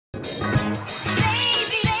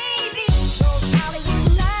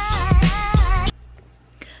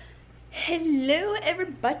Hello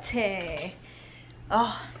everybody.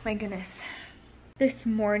 Oh my goodness. This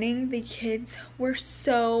morning the kids were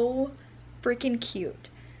so freaking cute.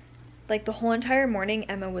 Like the whole entire morning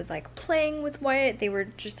Emma was like playing with Wyatt. They were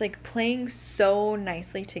just like playing so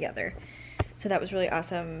nicely together. So that was really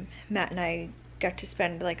awesome. Matt and I got to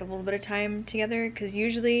spend like a little bit of time together because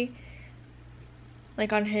usually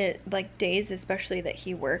like on his like days especially that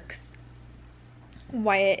he works,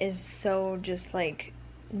 Wyatt is so just like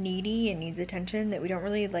needy and needs attention that we don't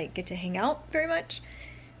really like get to hang out very much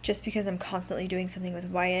just because I'm constantly doing something with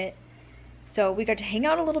Wyatt. So we got to hang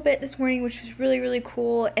out a little bit this morning, which was really, really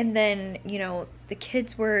cool. And then, you know, the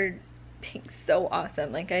kids were being so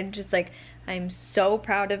awesome. Like I'm so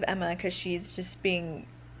proud of Emma because she's just being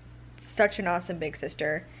such an awesome big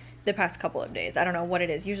sister the past couple of days. I don't know what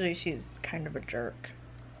it is. Usually she's kind of a jerk.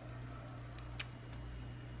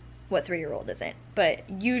 What 3-year-old isn't? But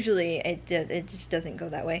usually it just doesn't go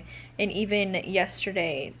that way. And even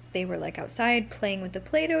yesterday they were like outside playing with the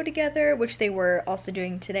Play-Doh together, which they were also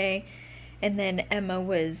doing today. And then Emma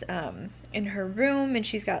was in her room and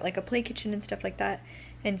she's got like a play kitchen and stuff like that.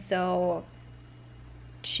 And so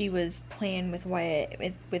she was playing with Wyatt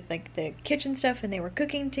with like the kitchen stuff, and they were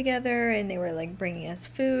cooking together and they were like bringing us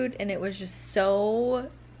food, and it was just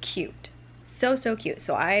so cute. So cute.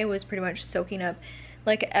 So I was pretty much soaking up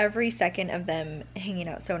like every second of them hanging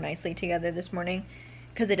out so nicely together this morning,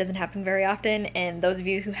 because it doesn't happen very often. And those of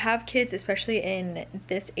you who have kids, especially in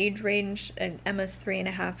this age range, and Emma's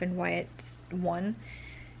 3.5 and Wyatt's 1,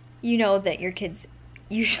 you know that your kids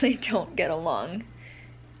usually don't get along.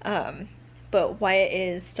 But Wyatt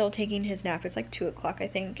is still taking his nap. It's like 2 o'clock I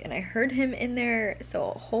think, and I heard him in there,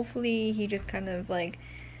 so hopefully he just kind of like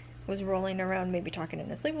was rolling around, maybe talking in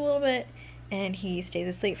his sleep a little bit, and he stays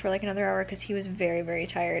asleep for like another hour because he was very, very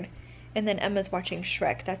tired. And then Emma's watching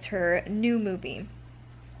Shrek. That's her new movie.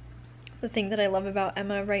 The thing that I love about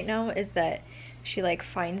Emma right now is that she like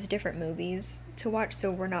finds different movies to watch,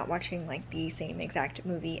 so we're not watching like the same exact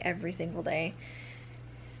movie every single day.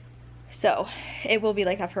 So it will be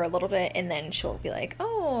like that for a little bit, and then she'll be like,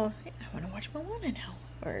 oh, I want to watch Moana now,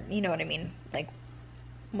 or you know what I mean, like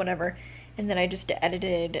whatever. And then I just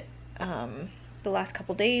edited the last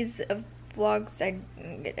couple days of vlogs. I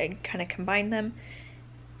kind of combined them,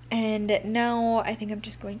 and now I think I'm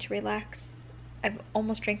just going to relax. I've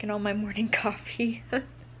almost drank all my morning coffee.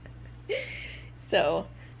 So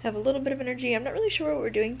I have a little bit of energy. I'm not really sure what we're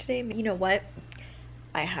doing today. You know what?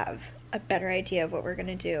 I have a better idea of what we're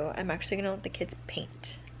gonna do. I'm actually gonna let the kids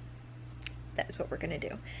paint. That is what we're gonna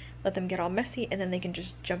do. Let them get all messy, and then they can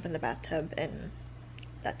just jump in the bathtub, and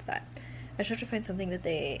that's that. I just have to find something that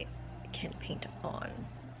they can paint on.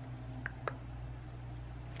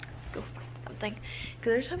 Let's go find something.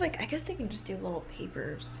 Because I just have like, I guess they can just do little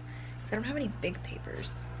papers. I don't have any big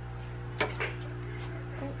papers. Oh,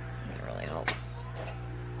 that really helps.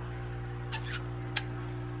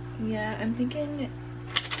 Yeah, I'm thinking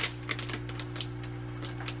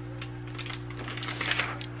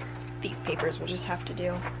these papers will just have to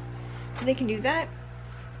do. So they can do that,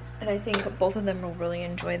 and I think both of them will really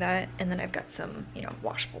enjoy that. And then I've got some, you know,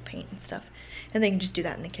 washable paint and stuff, and they can just do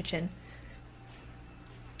that in the kitchen.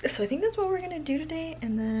 So I think that's what we're gonna do today,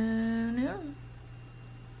 and then yeah.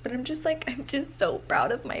 But I'm just so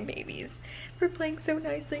proud of my babies for playing so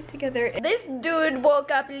nicely together. This dude woke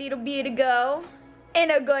up a little bit ago in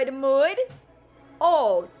a good mood.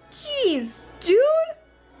 Oh, jeez, dude.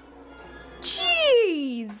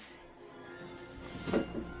 Jeez.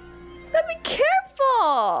 But be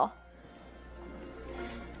careful.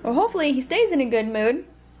 Well, hopefully he stays in a good mood.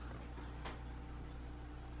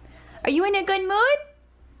 Are you in a good mood?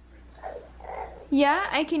 Yeah,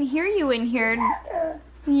 I can hear you in here.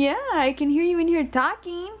 Yeah, I can hear you in here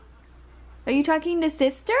talking. Are you talking to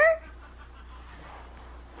sister?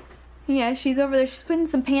 Yeah, she's over there. She's putting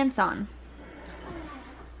some pants on.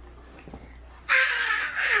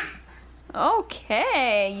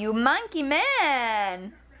 Okay, you monkey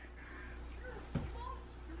man.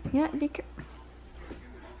 Yeah, be careful.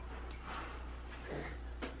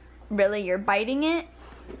 Really, you're biting it?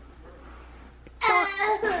 Don't.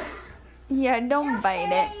 Yeah, don't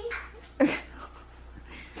bite it.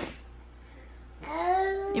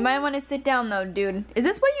 You might want to sit down though, dude. Is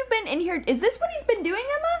this what you've been in here? Is this what he's been doing,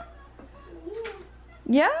 Emma?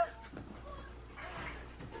 Yeah?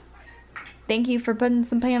 Thank you for putting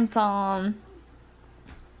some pants on.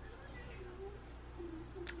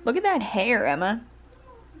 Look at that hair, Emma.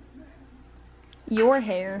 Your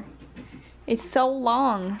hair is so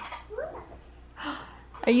long.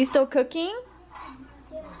 Are you still cooking?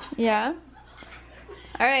 Yeah?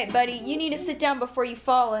 Alright, buddy, you need to sit down before you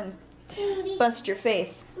fall and bust your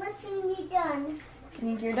face. What thing you done? You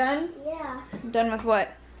think you're done? Yeah. Done with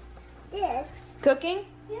what? This. Cooking?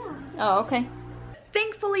 Yeah. Oh, okay.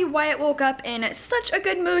 Thankfully, Wyatt woke up in such a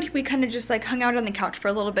good mood. We kind of just like hung out on the couch for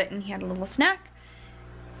a little bit and he had a little snack.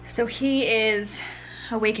 So he is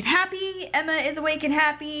awake and happy. Emma is awake and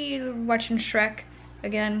happy. Watching Shrek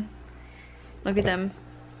again. Look at them.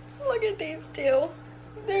 Look at these two.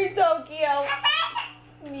 They're so cute.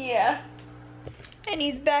 Yeah. And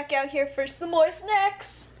he's back out here for some more snacks.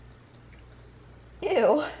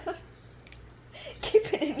 Ew.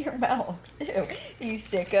 Keep it in your mouth. Ew. You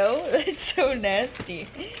sicko. That's so nasty.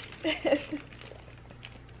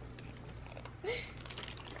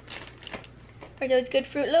 Are those good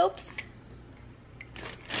Fruit Loops?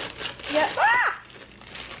 Yeah. Ah!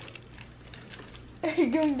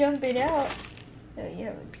 Don't dump it out. Oh, you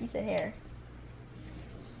have a piece of hair.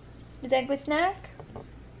 Is that a good snack?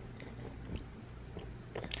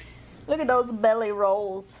 Look at those belly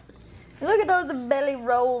rolls. Look at those belly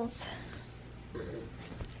rolls.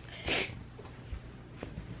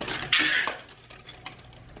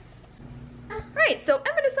 Alright, so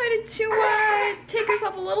Emma decided to take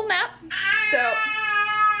herself a little nap. So,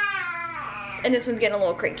 and this one's getting a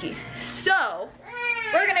little cranky. So,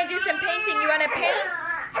 we're gonna do some painting. You wanna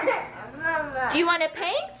paint? Do you wanna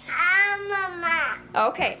paint? Mama.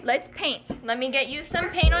 Okay, let's paint. Let me get you some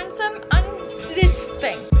paint on this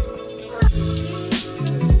thing.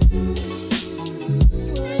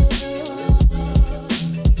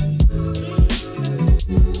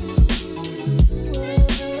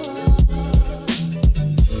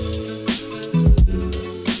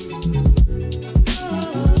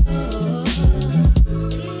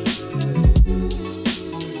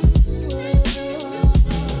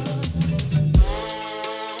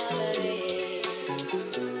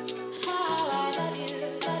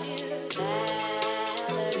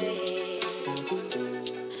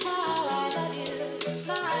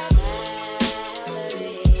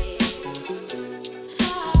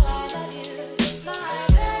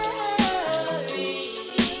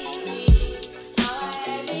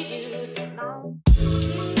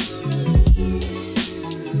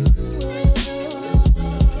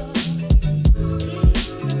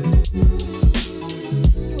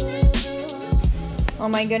 Oh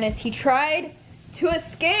my goodness, he tried to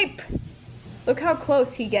escape. Look how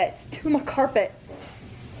close he gets to my carpet.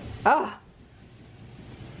 Ah.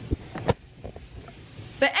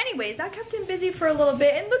 But anyways, that kept him busy for a little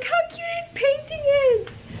bit, and look how cute his painting is.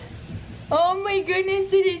 Oh my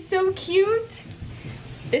goodness, it is so cute.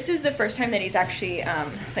 This is the first time that he's actually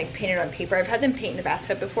like painted on paper. I've had them paint in the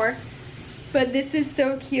bathtub before, but this is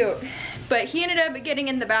so cute. But he ended up getting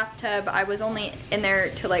in the bathtub. I was only in there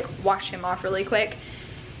to like wash him off really quick.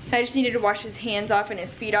 I just needed to wash his hands off and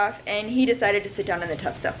his feet off, and he decided to sit down in the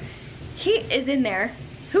tub. So he is in there.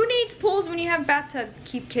 Who needs pools when you have bathtubs to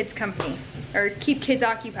keep kids company or keep kids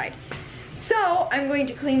occupied? So I'm going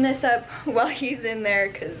to clean this up while he's in there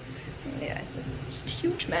because, yeah, this is just a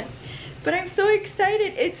huge mess. But I'm so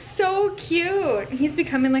excited. It's so cute. He's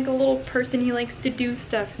becoming like a little person. He likes to do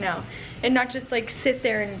stuff now and not just like sit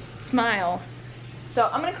there and smile. So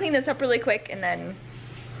I'm gonna clean this up really quick and then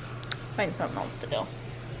find something else to do.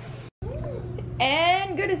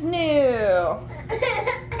 And good as new.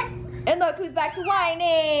 And look who's back to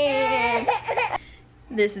whining.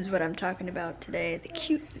 This is what I'm talking about today, the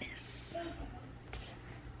cuteness.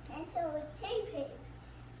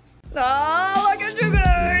 Oh, look at you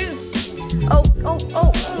guys. Oh,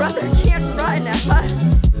 brother can't run.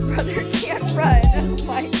 Brother can't run. Oh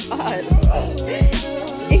my god.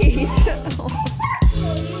 Jeez.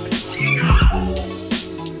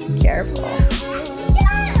 Careful.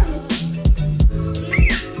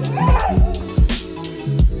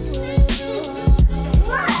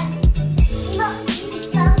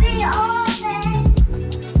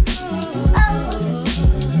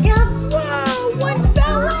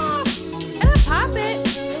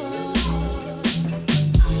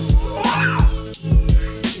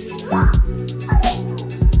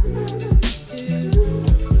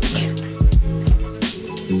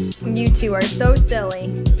 You two are so silly.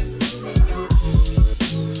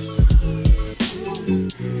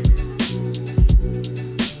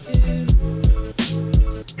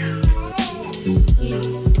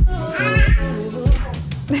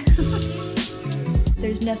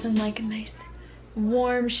 There's nothing like a nice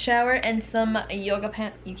warm shower and some yoga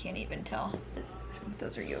pants. You can't even tell.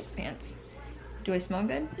 Those are yoga pants. Do I smell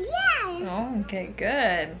good? Yeah. Oh, okay,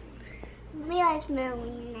 good. We are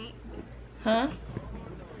smelling it. Huh?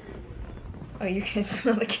 Oh, you can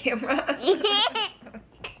smell the camera?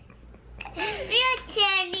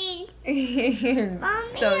 You're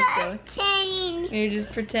Mommy, so I'm silly. saying. You're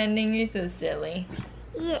just pretending you're so silly.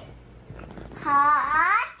 Yeah.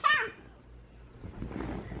 Hot.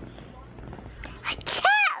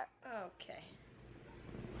 Okay.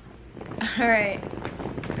 Alright.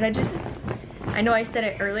 But I know I said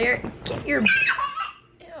it earlier. Get your...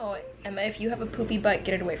 Ew, Emma, if you have a poopy butt,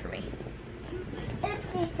 get it away from me.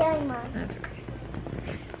 Oopsie, sorry, Mom. That's okay.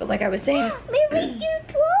 But like I was saying... Maybe do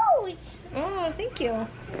clothes. Oh, thank you.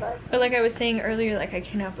 But like I was saying earlier, like I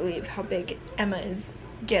cannot believe how big Emma is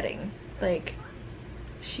getting. Like,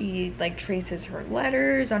 she like traces her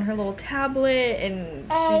letters on her little tablet, and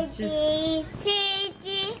she's just... A, B, C,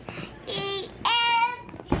 D, E, F,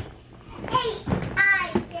 G, H,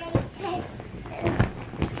 I, J, K,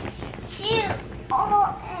 L,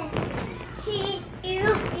 O, N, T,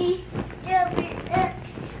 U, V, W, X,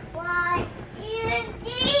 Y, and Z.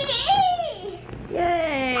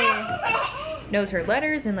 Yay! Knows her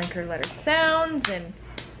letters and like her letter sounds and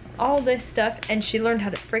all this stuff, and she learned how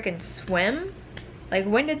to freaking swim. Like,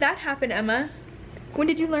 when did that happen, Emma? When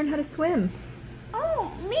did you learn how to swim? Oh,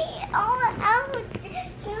 me, I would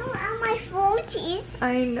swim on my 40s.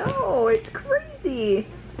 I know, it's crazy.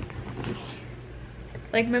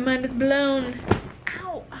 Like, my mind is blown.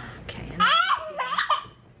 Ow. Okay.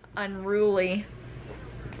 Unruly.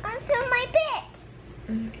 Onto my bed.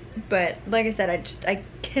 But like I said, I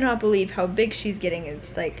cannot believe how big she's getting.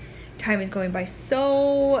 It's like time is going by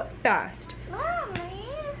so fast. Mommy.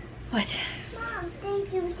 What? Mom,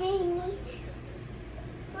 thank you, Jamie.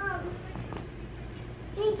 Mom,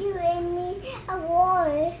 thank you, Amy. A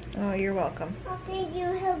water. Oh, you're welcome. Mom, thank you,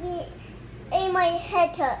 help me aim my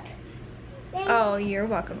head up. Oh, you're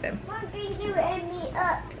welcome, babe. Mom, thank you, aim me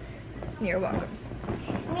up. You're welcome.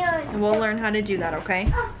 Yeah. We'll learn how to do that,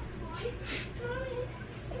 okay?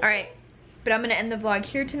 Alright, but I'm gonna end the vlog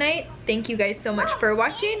here tonight. Thank you guys so much for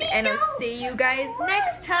watching, and I'll see you guys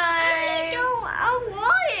next time. I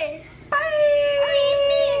want it. Bye.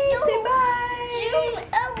 Say bye.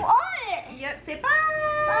 I want it. Yep, say bye.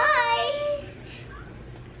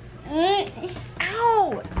 Bye.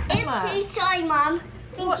 Ow. Emma. Oopsie, sorry, Mom.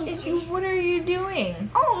 Thank you. What are you doing?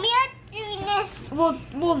 Oh, me, I'm doing this. Well,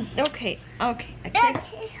 okay. I can't.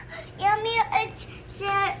 Yeah, me, it's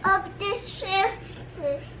set up this chair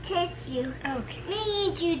to test you. Okay. Me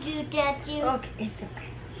need you do that too. Okay, it's okay.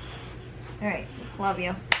 Alright, love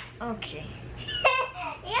you. Okay.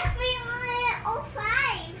 Yeah, we want it all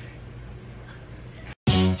 5.